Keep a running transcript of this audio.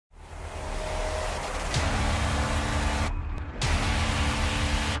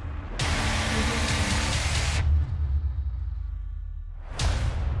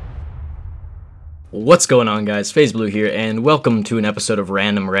What's going on, guys? Faze Bloo here, and welcome to an episode of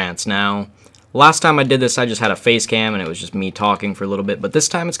Random Rants. Now, last time I did this, I just had a face cam, and it was just me talking for a little bit, but this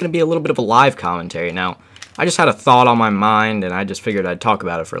time it's going to be a little bit of a live commentary. Now, I just had a thought on my mind, and I just figured I'd talk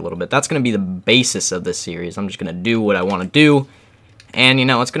about it for a little bit. That's going to be the basis of this series. I'm just going to do what I want to do, and, you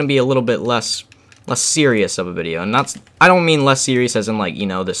know, it's going to be a little bit less serious of a video. And I don't mean less serious as in, like, you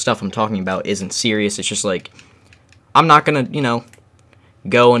know, the stuff I'm talking about isn't serious. It's just, like, I'm not going to, you know,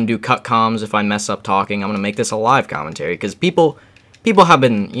 go and do cut comms if I mess up talking. I'm going to make this a live commentary, because people have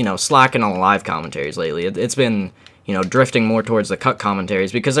been, you know, slacking on the live commentaries lately. It's been, you know, drifting more towards the cut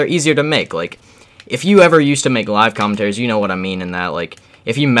commentaries, because they're easier to make. Like, if you ever used to make live commentaries, you know what I mean in that, like,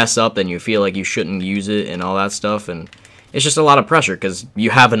 if you mess up, then you feel like you shouldn't use it and all that stuff, and it's just a lot of pressure, because you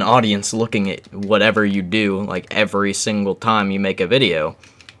have an audience looking at whatever you do, like, every single time you make a video.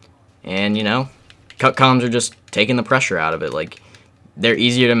 And, you know, cut comms are just taking the pressure out of it. Like, they're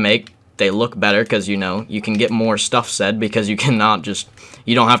easier to make, they look better, because, you know, you can get more stuff said, because you cannot just,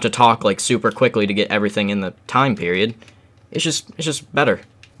 you don't have to talk, like, super quickly to get everything in the time period. It's just better.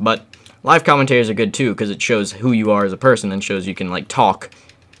 But live commentaries are good, too, because it shows who you are as a person, and shows you can, like, talk,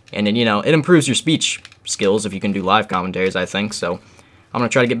 and then, you know, it improves your speech skills if you can do live commentaries, I think. So I'm going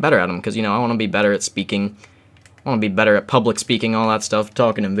to try to get better at them, because, you know, I want to be better at speaking. I want to be better at public speaking, all that stuff,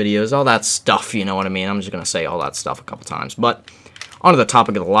 talking in videos, all that stuff, you know what I mean? I'm just going to say all that stuff a couple times. But on to the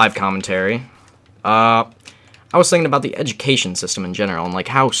topic of the live commentary. I was thinking about the education system in general, and, like,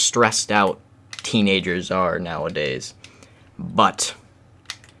 how stressed out teenagers are nowadays. But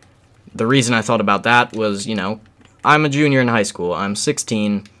the reason I thought about that was, you know, I'm a junior in high school, I'm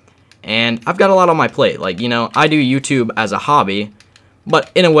 16, and I've got a lot on my plate. Like, you know, I do YouTube as a hobby, but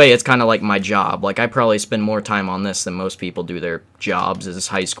in a way it's kind of like my job. Like, I probably spend more time on this than most people do their jobs as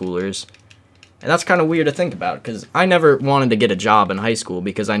high schoolers. And that's kind of weird to think about, because I never wanted to get a job in high school,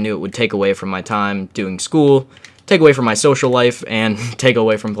 because I knew it would take away from my time doing school, take away from my social life, and take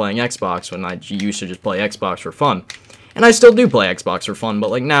away from playing Xbox when I used to just play Xbox for fun. And I still do play Xbox for fun,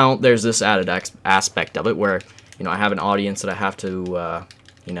 but, like, now there's this added aspect of it where, you know, I have an audience that I have to,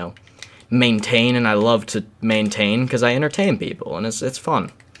 you know, maintain, and I love to maintain because I entertain people, and it's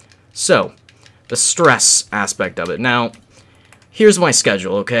fun. So, the stress aspect of it. Now, here's my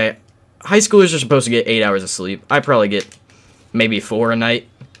schedule, okay? High schoolers are supposed to get 8 hours of sleep. I probably get maybe 4 a night,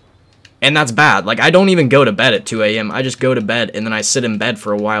 and that's bad. Like, I don't even go to bed at 2 a.m. I just go to bed, and then I sit in bed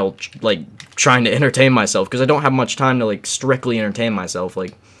for a while, like, trying to entertain myself, because I don't have much time to, like, strictly entertain myself.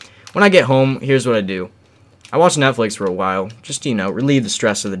 Like, when I get home, here's what I do. I watch Netflix for a while, just, you know, relieve the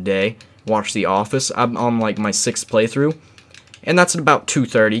stress of the day. Watch The Office. I'm on, like, my 6th playthrough, and that's at about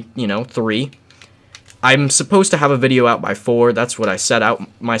 2:30, you know, 3. I'm supposed to have a video out by 4. That's what I set out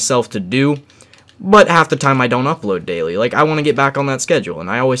myself to do, but half the time I don't upload daily. Like, I want to get back on that schedule, and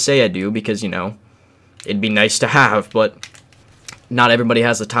I always say I do because, you know, it'd be nice to have, but not everybody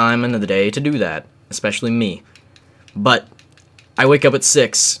has the time in the day to do that, especially me. But I wake up at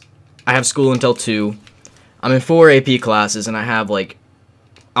 6. I have school until 2. I'm in 4 AP classes, and I have, like,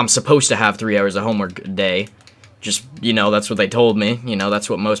 I'm supposed to have 3 hours of homework a day. Just, you know, that's what they told me. You know, that's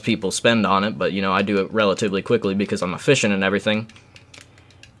what most people spend on it. But, you know, I do it relatively quickly because I'm efficient and everything.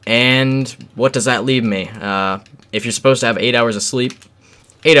 And what does that leave me? If you're supposed to have 8 hours of sleep,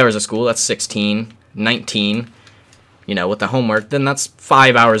 8 hours of school, that's 16, 19, you know, with the homework, then that's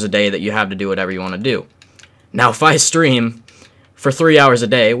 5 hours a day that you have to do whatever you want to do. Now, if I stream for 3 hours a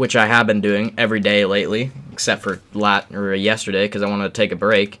day, which I have been doing every day lately, except for yesterday because I wanted to take a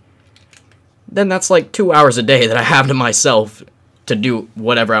break, then that's like 2 hours a day that I have to myself to do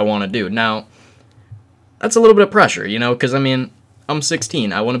whatever I want to do. Now, that's a little bit of pressure, you know, because, I mean, I'm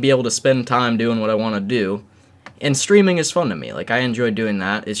 16. I want to be able to spend time doing what I want to do, and streaming is fun to me. Like, I enjoy doing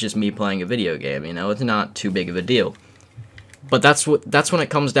that. It's just me playing a video game, you know. It's not too big of a deal. But that's when it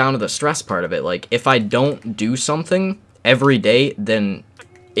comes down to the stress part of it. Like, if I don't do something every day, then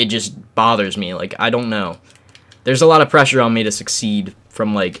it just bothers me. Like, I don't know. There's a lot of pressure on me to succeed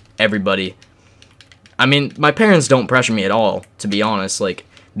from, like, everybody. I mean, my parents don't pressure me at all, to be honest. Like,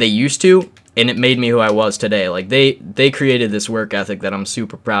 they used to, and it made me who I was today. Like, they created this work ethic that I'm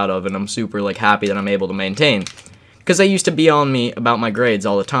super proud of, and I'm super, like, happy that I'm able to maintain. Because they used to be on me about my grades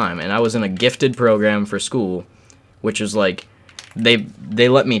all the time, and I was in a gifted program for school, which is, like, they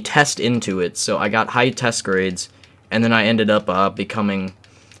let me test into it, so I got high test grades, and then I ended up becoming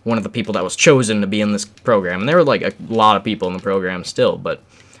one of the people that was chosen to be in this program. And there were, like, a lot of people in the program still, but,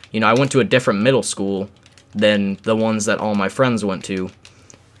 you know, I went to a different middle school than the ones that all my friends went to,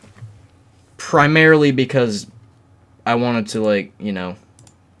 primarily because I wanted to, like, you know,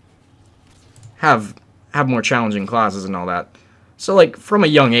 have more challenging classes and all that. So, like, from a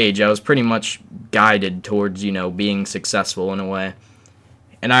young age, I was pretty much guided towards, you know, being successful in a way.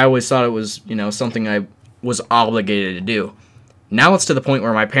 And I always thought it was, you know, something I was obligated to do. Now it's to the point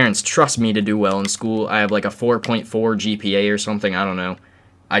where my parents trust me to do well in school. I have, like, a 4.4 GPA or something, I don't know.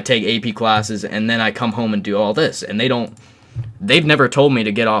 I take AP classes, and then I come home and do all this. And they've never told me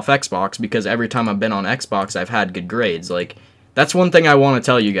to get off Xbox, because every time I've been on Xbox, I've had good grades. Like, that's one thing I want to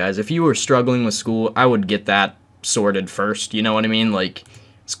tell you guys. If you were struggling with school, I would get that sorted first, you know what I mean? Like,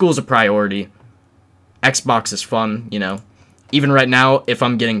 school's a priority. Xbox is fun, you know. Even right now, if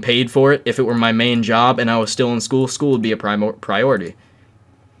I'm getting paid for it, if it were my main job and I was still in school, school would be a priority.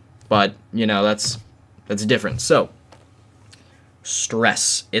 But, you know, that's different. So,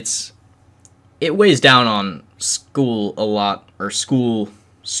 stress. It weighs down on school a lot, or school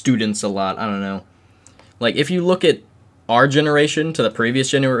students a lot, I don't know. Like, if you look at our generation to the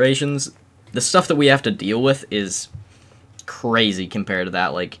previous generations, the stuff that we have to deal with is crazy compared to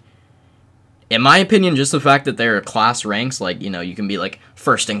that. Like, in my opinion, just the fact that there are class ranks, like, you know, you can be, like,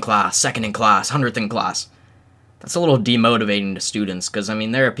 first in class, second in class, 100th in class. That's a little demotivating to students, because, I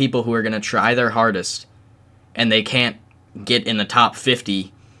mean, there are people who are going to try their hardest, and they can't get in the top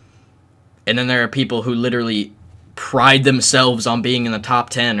 50. And then there are people who literally pride themselves on being in the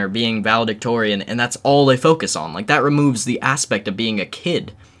top 10 or being valedictorian, and that's all they focus on. Like, that removes the aspect of being a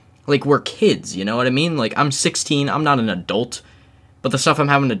kid. Like, we're kids, you know what I mean? Like, I'm 16, I'm not an adult, but the stuff I'm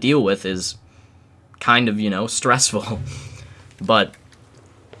having to deal with is kind of, you know, stressful. But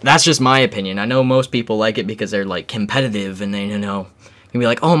that's just my opinion. I know most people like it because they're, like, competitive, and they, you know, can be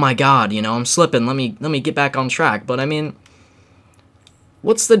like, oh my god, you know, I'm slipping, let me get back on track. But, I mean,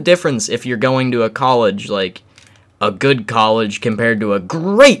 what's the difference if you're going to a college, like, a good college compared to a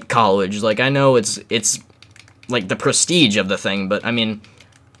great college? Like, I know it's like, the prestige of the thing, but, I mean,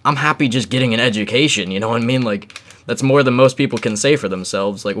 I'm happy just getting an education, you know what I mean? Like, that's more than most people can say for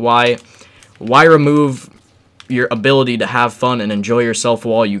themselves. Like, why remove your ability to have fun and enjoy yourself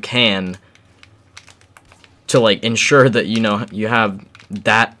while you can to, like, ensure that, you know, you have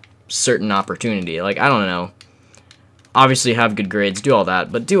that certain opportunity? Like, I don't know. Obviously have good grades, do all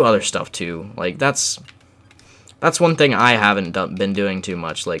that, but do other stuff too. Like, that's one thing I haven't been doing too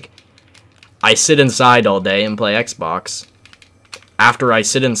much. Like, I sit inside all day and play Xbox after I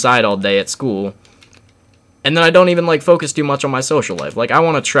sit inside all day at school, and then I don't even, like, focus too much on my social life. Like, I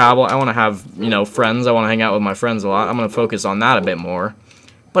want to travel, I want to have, you know, friends, I want to hang out with my friends a lot. I'm going to focus on that a bit more,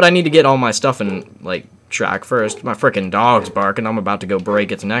 but I need to get all my stuff in, like, track first. My frickin' dog's barking, I'm about to go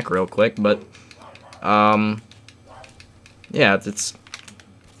break its neck real quick, but, yeah, it's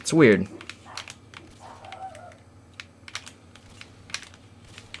weird.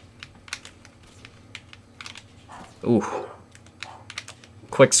 Ooh.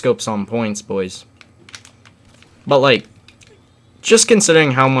 Quick scopes on points, boys. But, like, just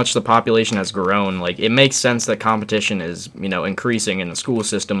considering how much the population has grown, like, it makes sense that competition is, you know, increasing in the school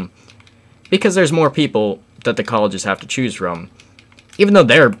system, because there's more people that the colleges have to choose from. Even though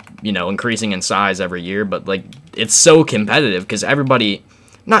they're, you know, increasing in size every year, but, like, it's so competitive, because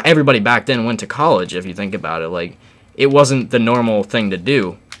not everybody back then went to college, if you think about it. Like, it wasn't the normal thing to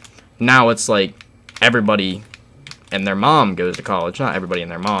do. Now it's, like, everybody and their mom goes to college. Not everybody and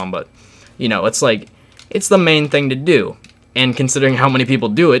their mom, but, you know, it's, like, it's the main thing to do. And considering how many people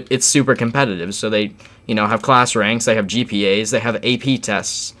do it, it's super competitive. So they, you know, have class ranks, they have GPAs, they have AP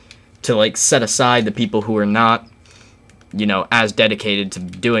tests to, like, set aside the people who are not, you know, as dedicated to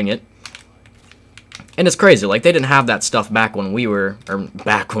doing it. And it's crazy. Like, they didn't have that stuff back when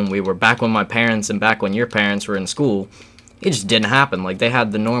back when my parents and back when your parents were in school. It just didn't happen. Like, they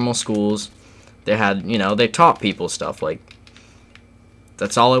had the normal schools. They had, you know, they taught people stuff. Like,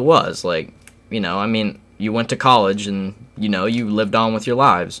 that's all it was. Like, you know, I mean, you went to college and, you know, you lived on with your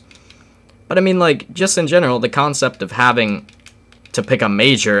lives. But, I mean, like, just in general, the concept of having to pick a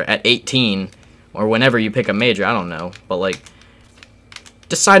major at 18, or whenever you pick a major, I don't know, but, like,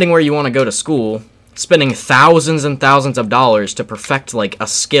 deciding where you want to go to school, spending thousands and thousands of dollars to perfect, like, a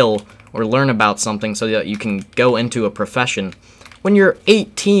skill or learn about something so that you can go into a profession. When you're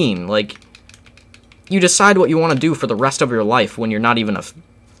 18, like, you decide what you want to do for the rest of your life when you're not even a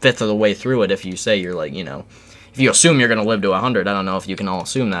fifth of the way through it. If you say you're, like, you know, if you assume you're going to live to 100, I don't know if you can all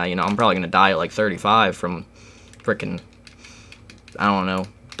assume that, you know, I'm probably going to die at, like, 35 from frickin', I don't know,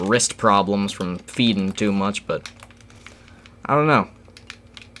 wrist problems from feeding too much, but I don't know.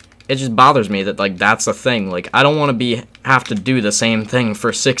 It just bothers me that, like, that's a thing. Like, I don't want to have to do the same thing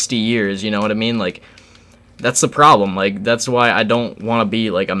for 60 years, you know what I mean? Like, that's the problem. Like, that's why I don't want to be,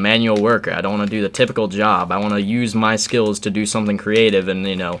 like, a manual worker. I don't want to do the typical job. I want to use my skills to do something creative and,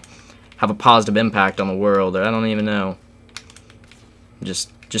 you know, have a positive impact on the world. Or I don't even know.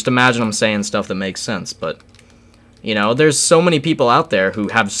 Just imagine I'm saying stuff that makes sense, but you know, there's so many people out there who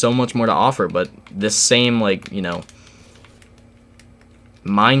have so much more to offer, but this same, like, you know,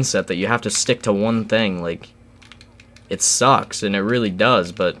 mindset that you have to stick to one thing, like, it sucks, and it really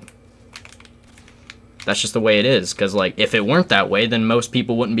does, but that's just the way it is, because, like, if it weren't that way, then most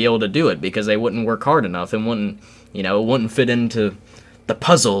people wouldn't be able to do it, because they wouldn't work hard enough, and wouldn't, you know, it wouldn't fit into the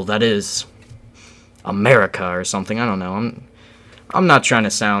puzzle that is America or something. I don't know, I'm not trying to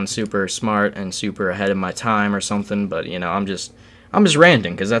sound super smart and super ahead of my time or something, but, you know, I'm just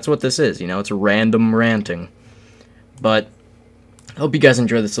ranting, because that's what this is, you know, it's random ranting. But I hope you guys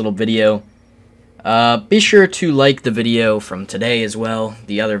enjoyed this little video. Be sure to like the video from today as well,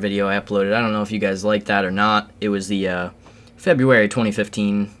 the other video I uploaded. I don't know if you guys liked that or not. It was the February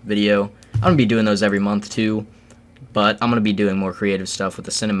 2015 video. I'm going to be doing those every month too, but I'm going to be doing more creative stuff with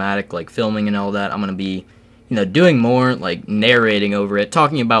the cinematic, like filming and all that. I'm going to be, you know, doing more, like, narrating over it,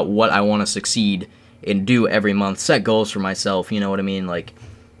 talking about what I want to succeed and do every month, set goals for myself, you know what I mean? Like,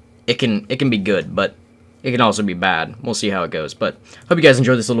 it can be good, but it can also be bad. We'll see how it goes, but hope you guys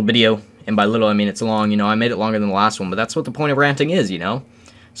enjoyed this little video, and by little, I mean it's long, you know, I made it longer than the last one, but that's what the point of ranting is, you know?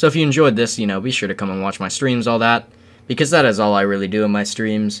 So if you enjoyed this, you know, be sure to come and watch my streams, all that, because that is all I really do in my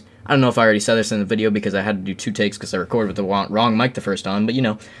streams. I don't know if I already said this in the video because I had to do 2 takes because I recorded with the wrong mic the first time, but, you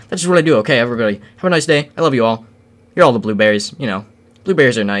know, that's just what I do. Okay, everybody, have a nice day. I love you all. You're all the blueberries, you know.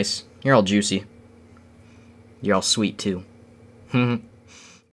 Blueberries are nice. You're all juicy. You're all sweet, too.